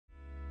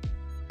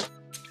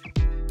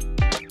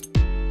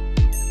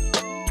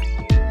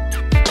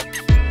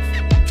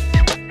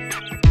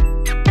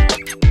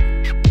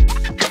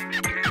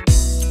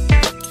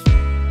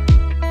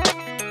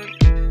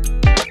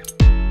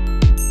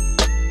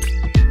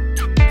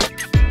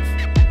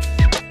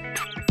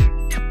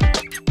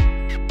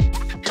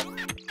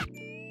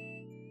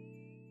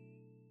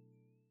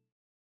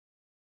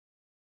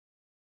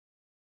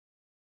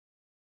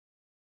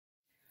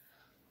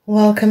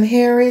Welcome,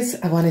 Aries.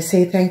 I want to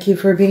say thank you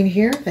for being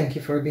here. Thank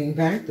you for being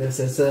back. This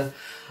is the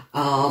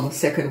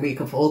second week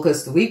of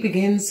August. The week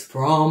begins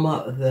from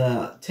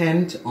the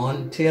 10th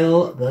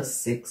until the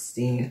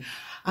 16th.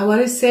 I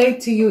want to say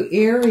to you,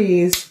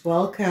 Aries,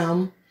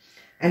 welcome.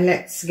 And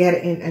let's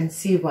get in and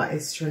see what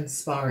is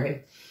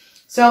transpiring.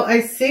 So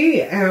I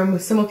see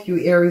some of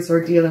you Aries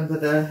are dealing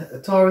with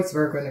a Taurus,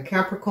 Virgo, and a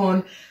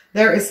Capricorn.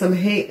 There is some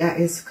hate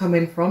that is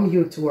coming from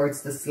you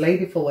towards this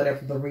lady for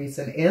whatever the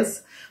reason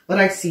is. But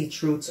I see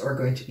truths are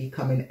going to be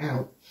coming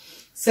out.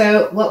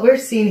 So what we're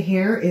seeing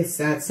here is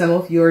that some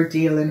of you are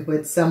dealing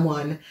with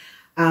someone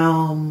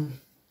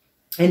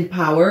in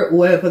power,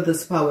 whoever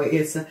this power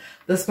is.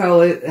 This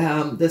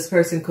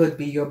person could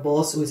be your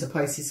boss, who is a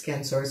Pisces,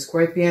 Cancer, or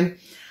Scorpion.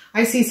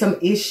 I see some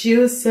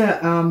issues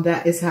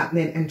that is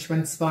happening and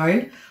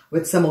transpiring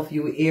with some of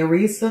you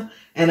Aries.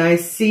 And I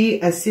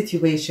see a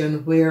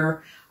situation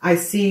where I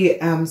see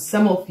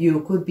some of you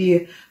could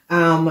be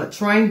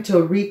trying to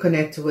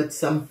reconnect with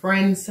some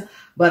friends.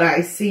 But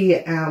I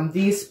see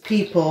these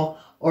people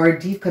are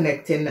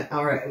disconnecting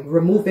or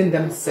removing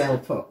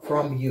themselves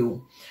from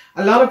you.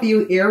 A lot of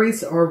you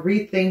Aries are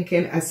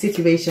rethinking a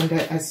situation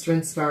that has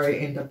transpired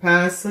in the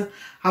past.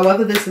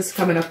 However, this is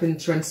coming up and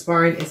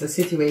transpiring is a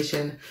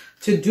situation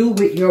to do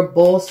with your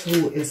boss,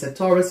 who is a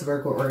Taurus,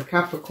 Virgo, or a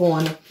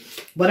Capricorn.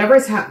 Whatever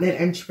is happening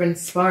and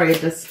transpired,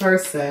 this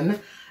person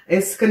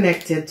is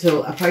connected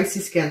to a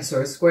Pisces,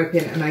 Cancer, or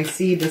Scorpion. And I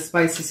see this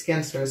Pisces,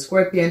 Cancer, or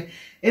Scorpion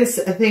is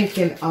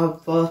thinking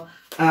of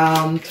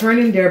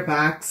turning their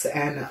backs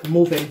and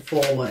moving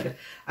forward.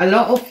 A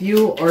lot of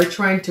you are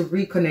trying to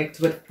reconnect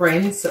with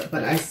friends,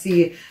 but I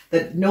see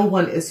that no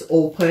one is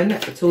open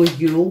to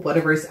you,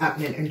 whatever is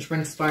happening and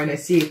transpiring. I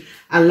see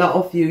a lot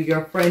of you,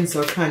 your friends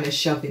are kind of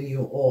shoving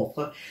you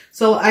off.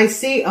 So I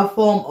see a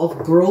form of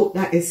growth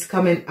that is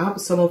coming up.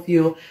 Some of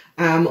you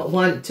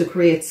want to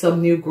create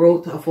some new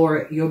growth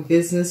for your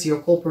business, your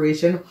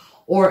corporation,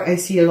 or I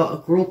see a lot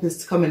of growth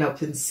is coming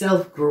up in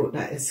self-growth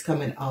that is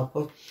coming up.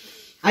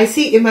 I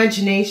see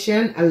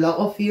imagination. A lot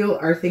of you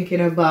are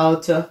thinking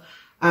about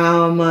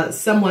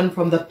someone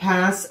from the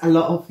past. A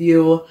lot of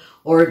you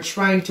are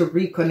trying to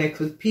reconnect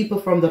with people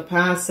from the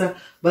past.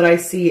 But I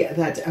see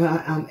that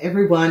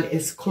everyone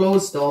is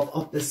closed off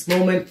at this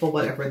moment for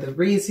whatever the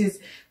reasons.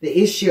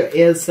 The issue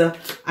is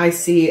I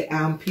see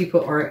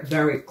people are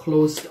very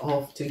closed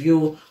off to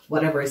you,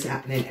 whatever is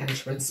happening and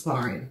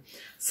transpiring.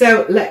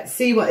 So let's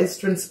see what is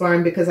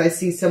transpiring, because I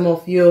see some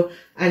of you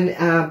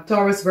and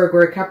Taurus, Virgo,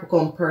 or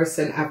Capricorn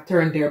person have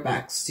turned their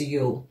backs to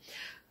you.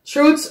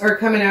 Truths are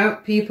coming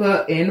out.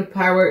 People in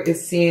power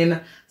is seeing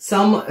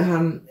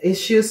some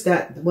issues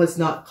that was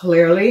not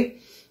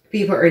clearly.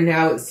 People are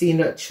now seeing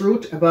the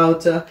truth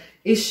about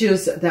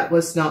issues that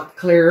was not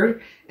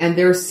cleared. And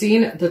they're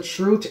seeing the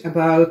truth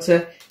about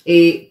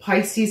a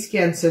Pisces,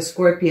 Cancer,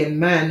 Scorpion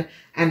man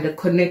and the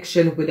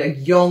connection with a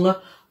young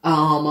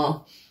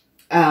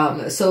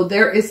so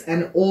there is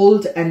an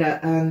old and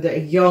a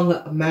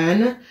young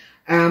man.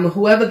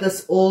 Whoever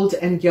this old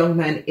and young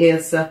man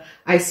is,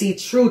 I see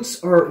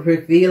truths are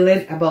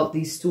revealing about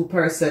these two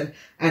persons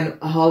and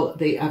how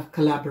they have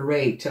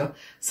collaborated.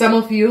 Some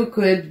of you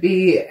could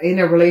be in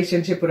a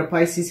relationship with a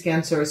Pisces,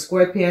 Cancer, or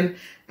Scorpion,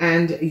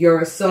 and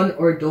your son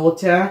or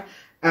daughter.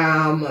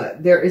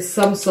 There is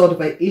some sort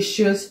of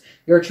issues.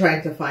 You're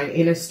trying to find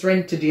inner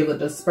strength to deal with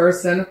this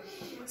person.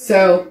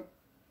 So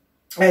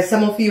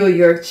some of you,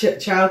 your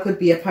child could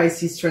be a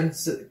Pisces,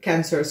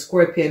 Cancer,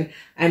 Scorpion,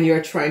 and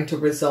you're trying to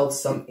resolve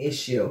some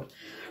issue.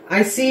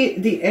 I see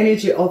the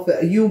energy of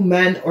you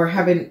men are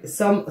having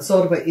some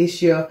sort of an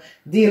issue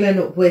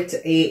dealing with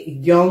a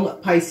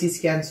young Pisces,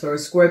 Cancer, or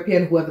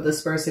Scorpion, whoever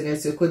this person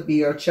is. It could be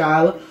your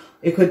child.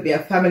 It could be a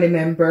family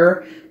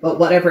member, but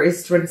whatever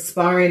is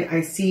transpiring,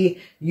 I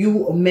see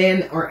you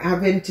men are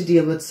having to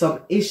deal with some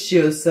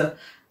issues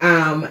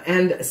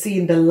and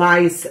seeing the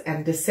lies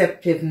and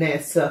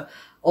deceptiveness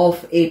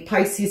of a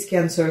Pisces,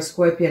 Cancer,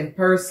 Scorpion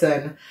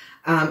person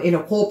in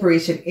a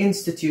corporation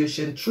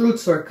institution.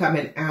 Truths are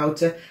coming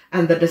out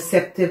and the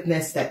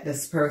deceptiveness that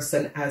this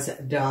person has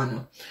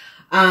done.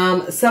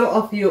 Some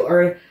of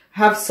you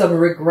have some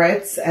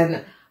regrets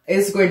and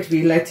is going to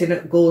be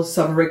letting go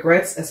some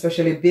regrets,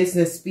 especially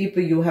business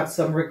people. You have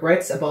some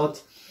regrets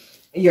about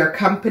your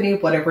company,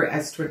 whatever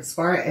has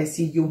transpired. I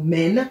see you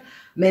men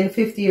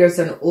 50 years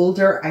and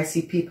older. I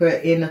see people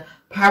in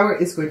power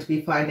is going to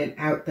be finding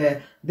out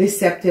the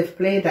deceptive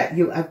play that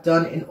you have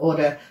done in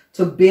order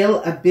to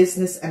build a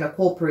business and a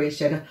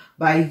corporation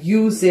by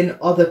using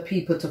other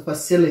people to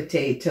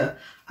facilitate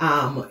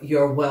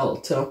your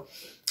wealth.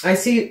 I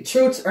see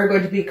truths are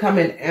going to be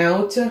coming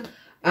out.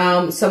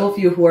 Some of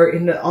you who are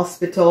in the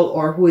hospital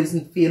or who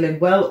isn't feeling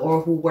well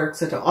or who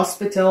works at a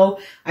hospital,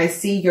 I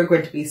see you're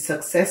going to be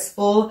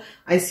successful.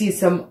 I see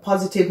some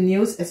positive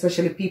news,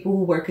 especially people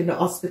who work in the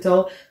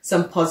hospital.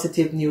 Some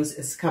positive news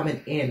is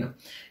coming in.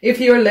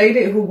 If you're a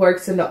lady who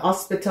works in the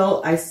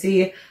hospital, I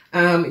see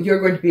You're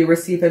going to be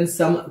receiving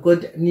some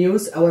good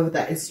news, however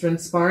that is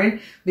transpiring,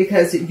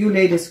 because you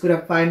ladies could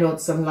have found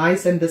out some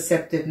lies and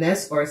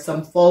deceptiveness or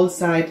some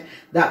falsehood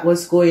that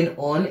was going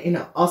on in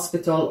a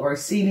hospital or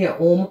senior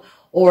home,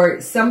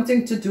 or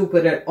something to do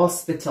with an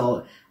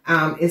hospital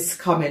is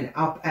coming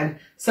up, and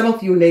some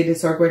of you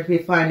ladies are going to be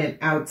finding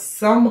out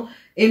some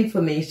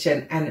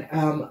information and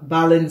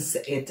balance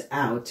it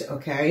out.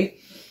 Okay,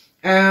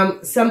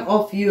 some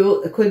of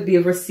you could be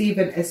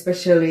receiving,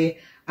 especially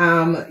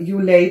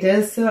you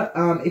ladies,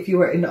 if you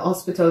were in the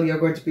hospital, you're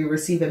going to be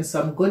receiving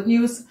some good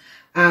news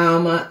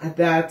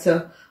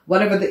that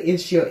whatever the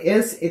issue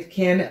is, it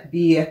can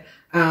be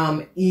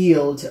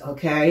healed.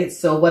 Okay,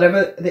 so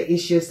whatever the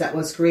issues that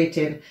was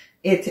creating,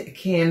 it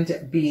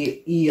can't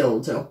be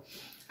healed.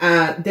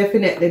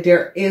 Definitely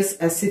there is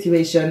a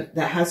situation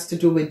that has to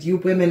do with you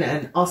women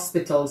and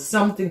hospitals,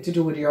 something to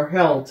do with your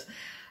health.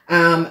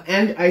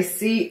 And I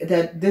see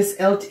that this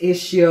health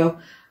issue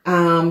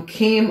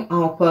came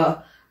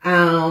up,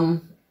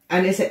 and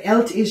it's a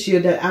health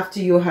issue that after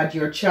you had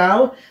your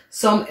child,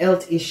 some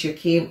health issue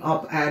came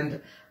up,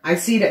 and I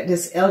see that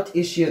this health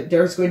issue,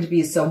 there's going to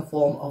be some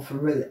form of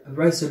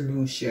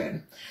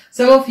resolution.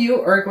 Some of you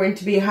are going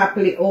to be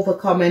happily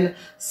overcoming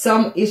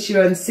some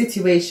issue and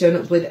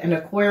situation with an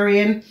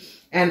Aquarian,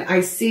 and I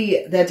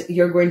see that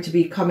you're going to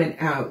be coming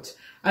out.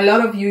 A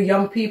lot of you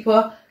young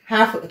people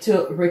have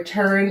to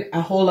return a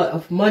whole lot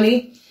of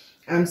money.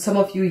 Some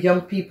of you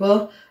young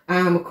people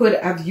could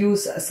have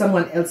used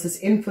someone else's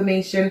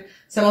information.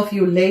 Some of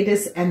you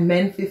ladies and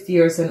men 50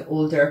 years and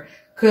older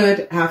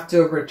could have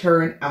to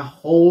return a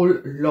whole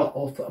lot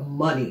of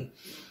money.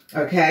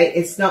 Okay,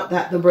 it's not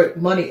that the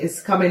money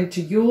is coming to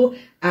you,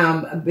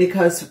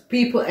 because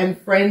people and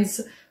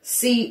friends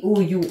see who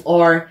you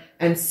are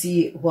and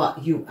see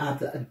what you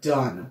have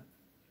done.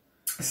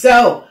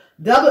 So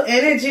double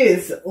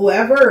energies,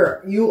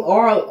 whoever you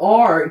all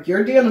are,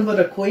 you're dealing with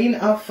a Queen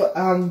of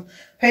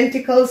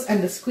Pentacles,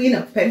 and this Queen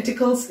of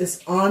Pentacles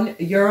is on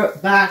your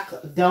back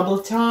double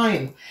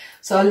time.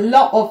 So a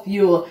lot of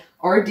you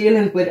are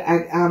dealing with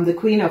the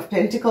Queen of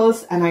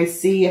Pentacles, and I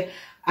see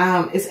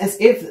it's as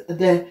if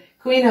the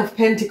Queen of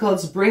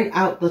Pentacles bring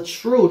out the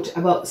truth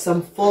about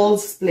some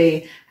false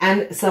play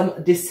and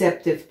some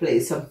deceptive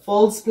play, some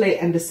false play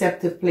and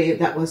deceptive play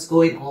that was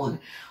going on.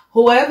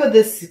 Whoever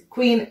this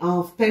Queen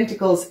of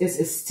Pentacles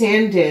is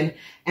standing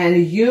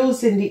and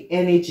using the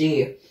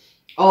energy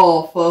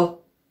of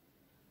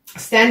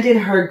standing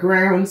her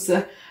grounds,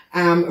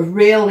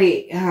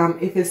 really,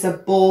 if it's a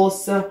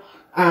boss,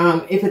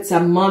 if it's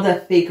a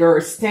mother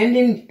figure,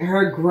 standing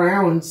her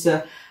grounds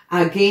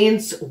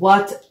against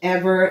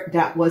whatever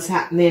that was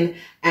happening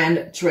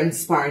and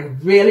transpiring,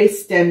 really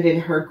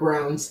standing her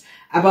grounds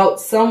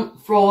about some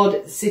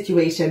fraud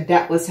situation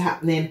that was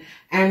happening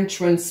and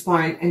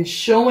transpiring, and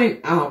showing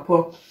up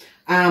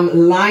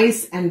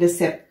lies and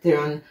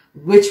deception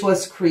which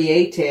was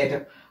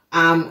created.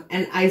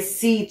 And I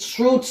see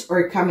truths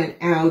are coming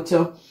out,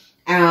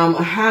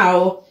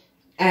 how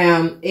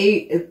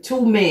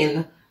two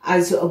men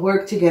as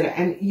work together,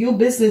 and you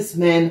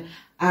businessmen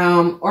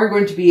are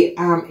going to be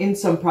in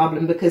some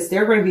problem, because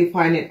they're going to be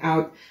finding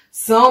out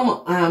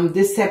some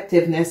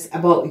deceptiveness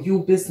about you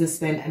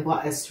businessmen and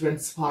what has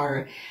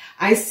transpired.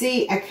 I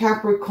see a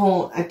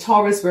Capricorn, a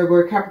Taurus,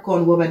 Virgo,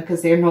 Capricorn woman,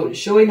 because they're not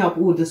showing up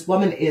who this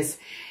woman is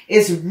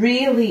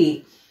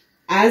really,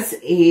 as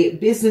a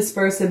business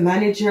person,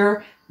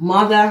 manager,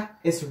 mother,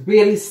 is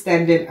really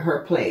standing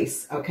her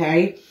place.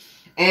 Okay,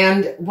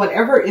 and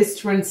whatever is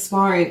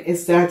transpiring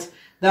is that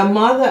the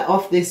mother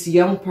of this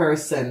young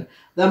person,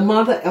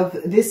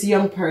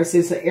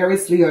 is an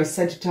Aries, Leo, or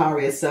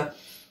Sagittarius,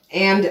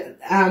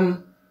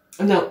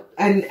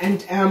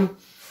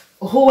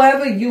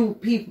 whoever you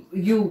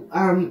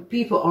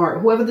people are,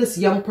 whoever this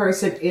young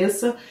person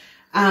is,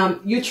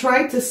 you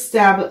try to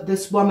stab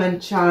this woman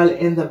child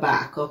in the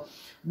back.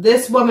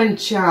 This woman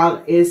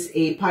child is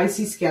a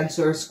Pisces,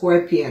 Cancer,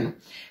 Scorpion,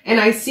 and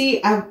I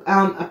see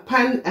a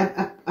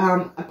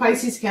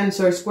Pisces,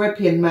 Cancer,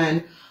 Scorpion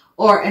man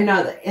or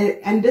another,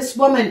 and this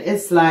woman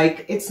is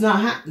like, it's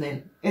not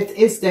happening. It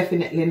is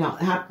definitely not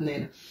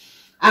happening.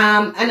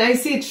 And I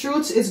see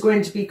truth is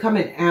going to be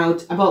coming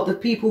out about the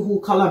people who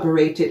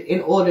collaborated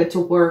in order to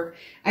work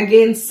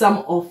against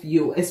some of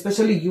you,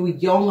 especially you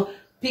young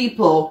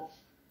people.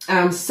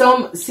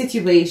 Some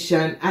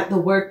situation at the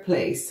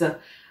workplace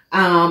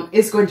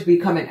is going to be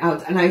coming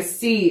out, and I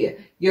see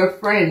your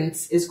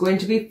friends is going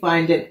to be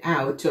finding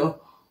out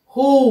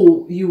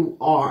who you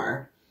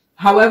are.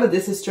 However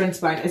this is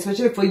transpiring,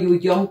 especially for you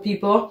young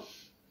people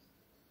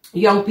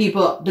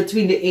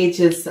between the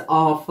ages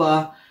of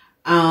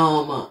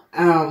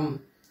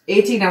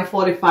 18 and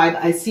 45.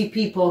 I see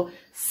people,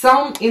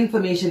 some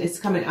information is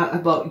coming out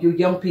about you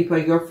young people.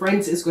 Your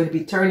friends is going to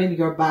be turning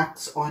your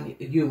backs on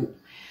you.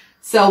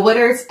 So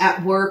whether it's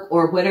at work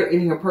or whether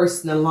in your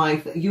personal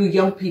life, you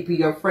young people,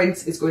 your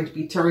friends is going to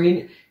be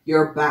turning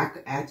your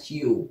back at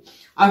you.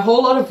 A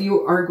whole lot of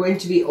you are going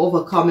to be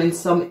overcoming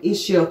some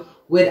issue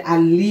with a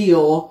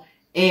Leo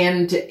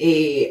and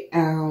a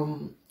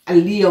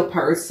Leo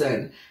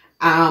person.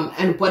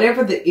 And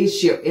whatever the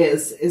issue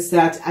is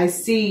that I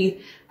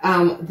see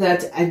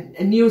that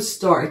a new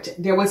start.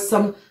 There was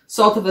some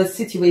sort of a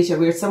situation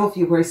where some of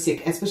you were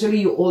sick,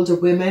 especially you older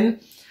women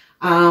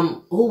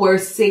who were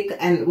sick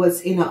and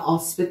was in a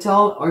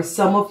hospital, or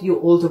some of you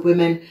older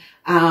women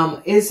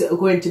is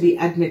going to be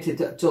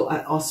admitted to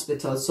a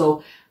hospital.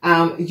 So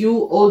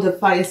you older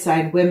fire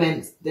sign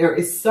women, there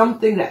is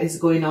something that is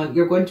going on.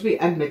 You're going to be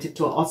admitted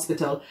to a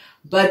hospital,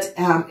 but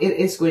it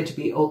is going to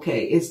be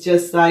okay. It's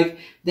just like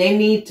they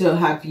need to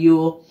have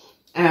you,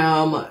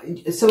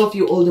 some of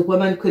you older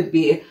women could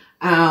be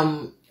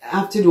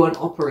have to do an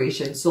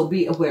operation. So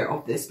be aware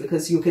of this,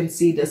 because you can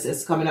see this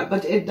is coming up,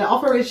 but the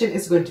operation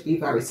is going to be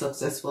very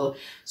successful.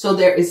 So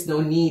there is no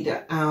need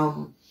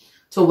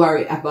to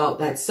worry about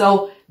that.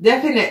 So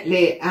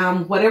definitely,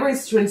 whatever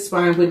is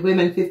transpiring with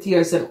women 50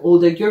 years and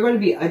older, you're going to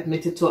be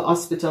admitted to a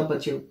hospital,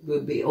 but you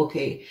will be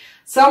okay.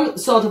 Some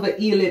sort of a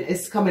healing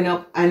is coming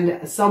up,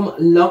 and some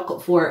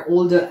luck for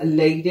older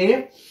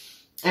lady,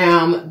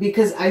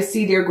 because I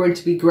see they're going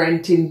to be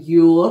granting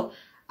you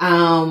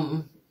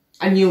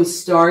a new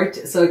start.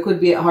 So it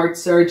could be a heart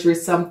surgery,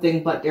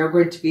 something, but they're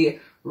going to be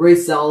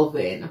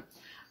resolving.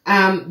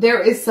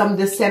 There is some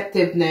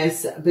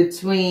deceptiveness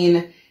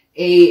between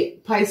a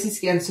Pisces,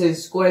 Cancer,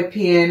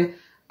 Scorpion,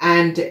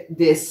 and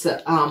this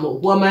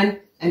woman,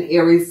 and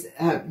Aries.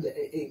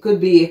 It could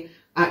be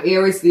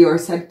Aries, Leo, or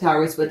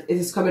Sagittarius, but it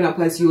is coming up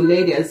as you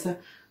ladies.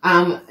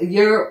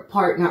 Your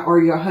partner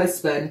or your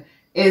husband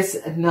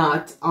is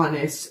not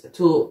honest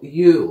to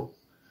you.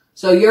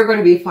 So you're going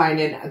to be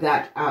finding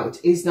that out.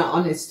 He's not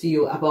honest to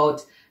you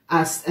about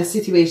a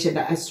situation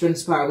that has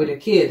transpired with a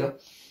kid.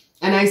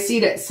 And I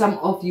see that some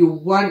of you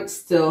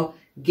wants to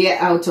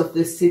get out of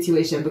this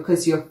situation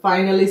because you're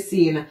finally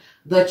seeing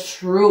the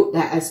truth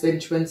that has been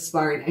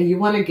transpiring, and you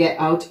want to get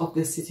out of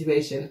this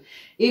situation.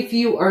 If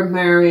you are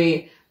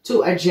married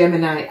to a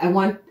Gemini, I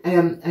want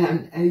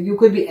you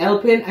could be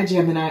helping a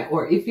Gemini,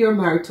 or if you're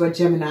married to a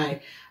Gemini,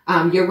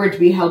 you're going to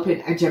be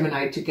helping a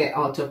Gemini to get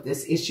out of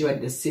this issue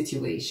and this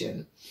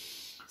situation.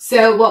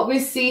 So what we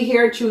see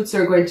here, truths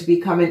are going to be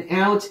coming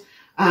out.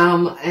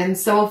 And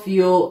some of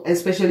you,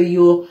 especially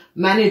you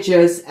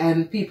managers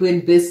and people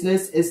in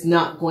business, is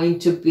not going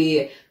to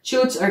be,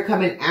 truths are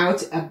coming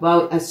out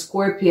about a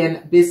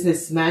Scorpion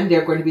businessman.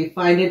 They're going to be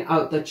finding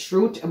out the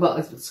truth about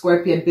a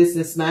Scorpion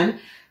businessman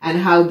and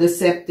how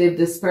deceptive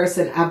this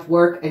person have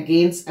worked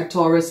against a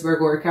Taurus,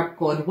 Virgo, or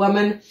Capricorn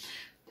woman.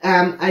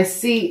 I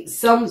see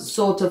some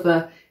sort of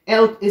a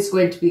help is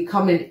going to be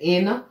coming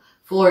in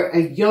for a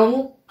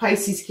young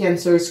Pisces,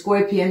 Cancer,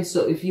 Scorpion.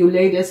 So if you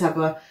ladies have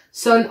a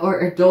son or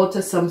a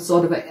daughter, some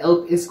sort of a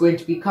help is going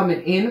to be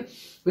coming in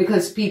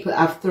because people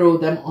have thrown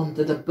them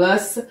under the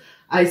bus.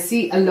 I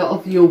see a lot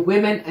of you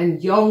women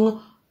and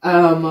young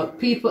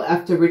people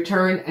have to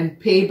return and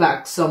pay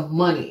back some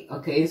money.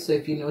 Okay, so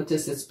if you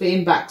notice, it's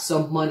paying back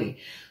some money.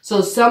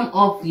 So some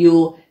of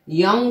you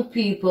young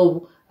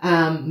people,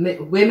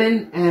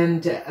 women,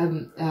 and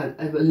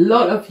a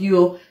lot of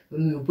you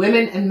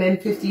women and men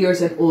 50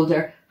 years and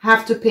older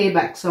have to pay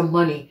back some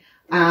money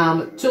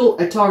to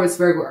a Taurus,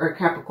 Virgo, or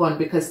Capricorn,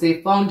 because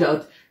they found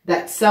out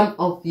that some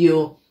of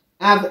you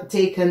have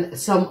taken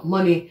some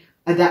money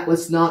that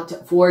was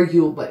not for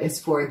you, but it's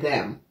for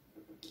them.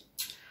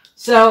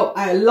 So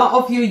a lot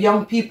of you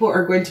young people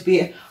are going to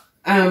be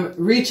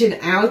reaching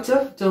out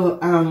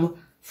to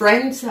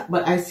friends,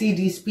 but I see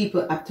these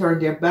people have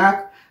turned their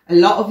back. A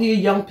lot of you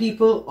young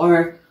people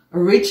are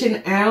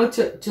reaching out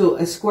to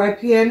a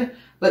Scorpion,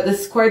 but the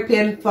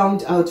Scorpion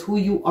found out who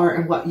you are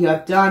and what you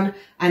have done,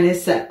 and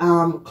is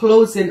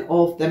closing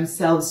off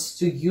themselves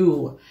to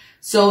you.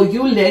 So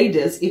you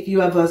ladies, if you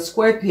have a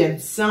Scorpion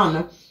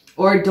son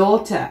or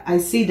daughter, I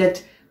see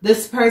that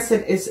this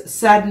person is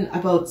saddened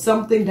about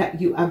something that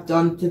you have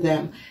done to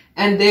them,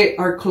 and they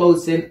are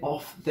closing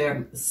off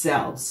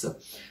themselves.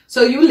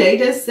 So you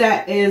ladies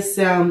that is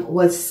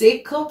was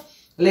sick,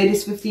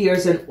 ladies 50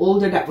 years and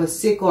older that was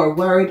sick or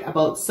worried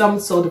about some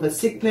sort of a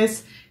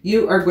sickness,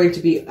 you are going to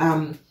be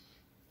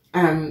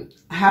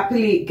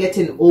happily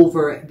getting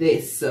over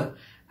this,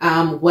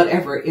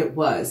 whatever it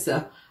was.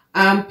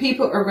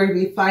 People are going to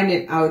be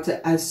finding out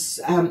as,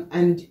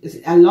 and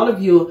a lot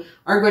of you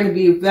are going to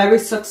be very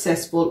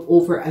successful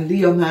over a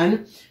Leo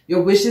man.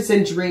 Your wishes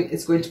and dream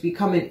is going to be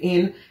coming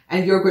in,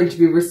 and you're going to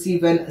be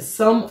receiving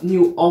some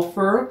new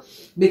offer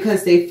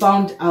because they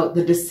found out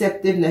the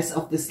deceptiveness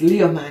of this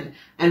Leo man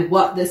and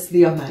what this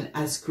Leo man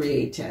has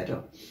created.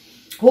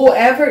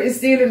 Whoever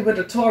is dealing with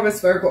a Taurus,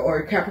 Virgo, or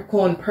a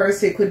Capricorn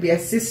person, it could be a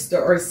sister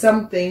or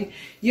something,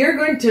 you're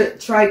going to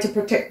try to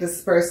protect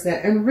this person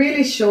and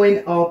really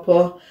showing up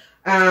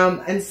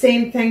and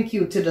saying thank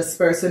you to this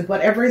person,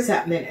 whatever is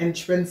happening, and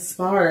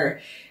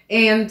transpire.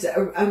 And,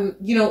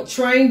 you know,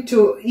 trying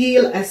to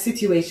heal a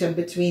situation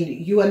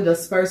between you and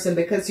this person,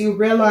 because you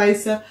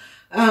realize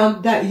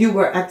that you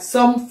were at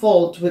some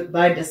fault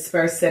by this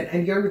person,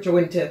 and you're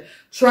going to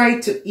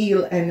try to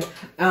heal and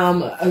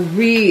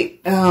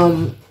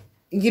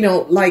you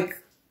know,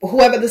 like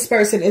whoever this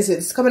person is,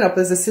 it's coming up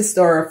as a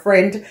sister or a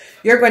friend.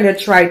 You're going to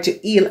try to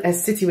heal a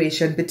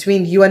situation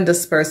between you and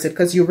this person,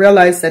 because you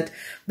realize that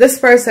this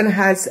person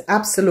has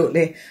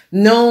absolutely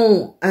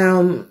no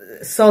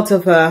sort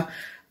of a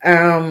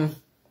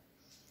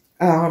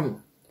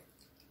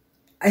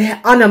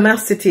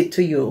animosity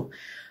to you.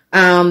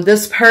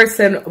 This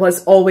person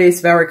was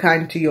always very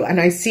kind to you, and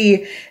I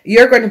see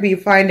you're going to be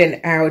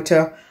finding out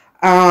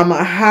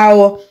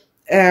how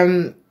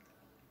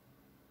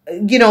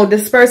you know,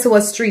 this person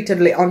was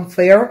treated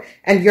unfair,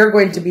 and you're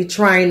going to be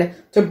trying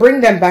to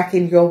bring them back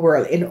in your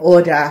world in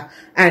order,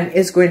 and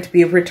is going to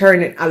be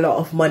returning a lot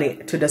of money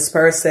to this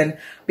person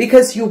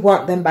because you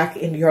want them back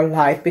in your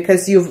life,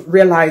 because you've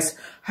realized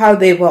how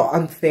they were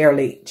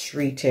unfairly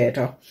treated.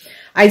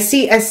 I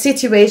see a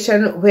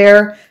situation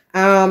where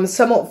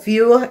some of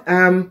you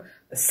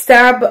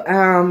stab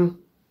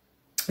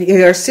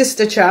your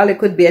sister child. It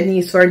could be a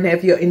niece or a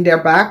nephew in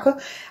their back,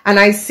 and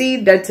I see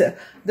that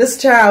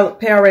this child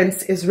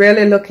parents is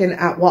really looking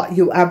at what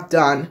you have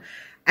done,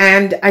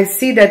 and I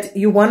see that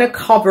you want to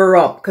cover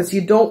up because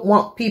you don't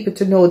want people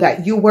to know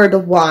that you were the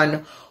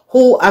one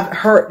who have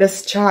hurt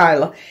this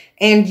child,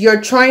 and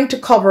you're trying to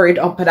cover it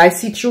up. But I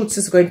see truth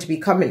is going to be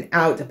coming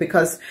out,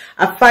 because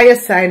a fire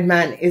sign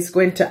man is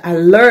going to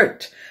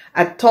alert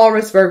a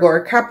Taurus, Virgo,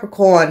 or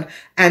Capricorn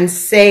and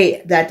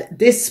say that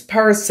this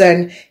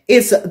person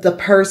is the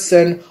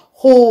person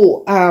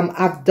who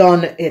have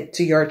done it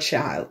to your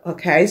child.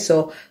 Okay,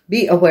 so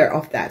be aware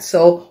of that.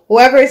 So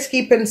whoever is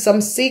keeping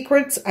some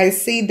secrets, I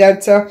see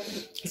that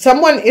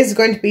someone is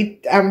going to be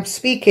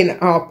speaking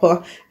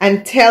up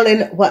and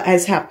telling what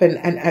has happened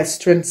and has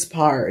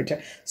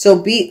transpired.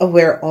 So be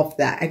aware of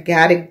that. I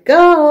gotta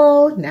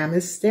go.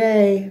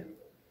 Namaste.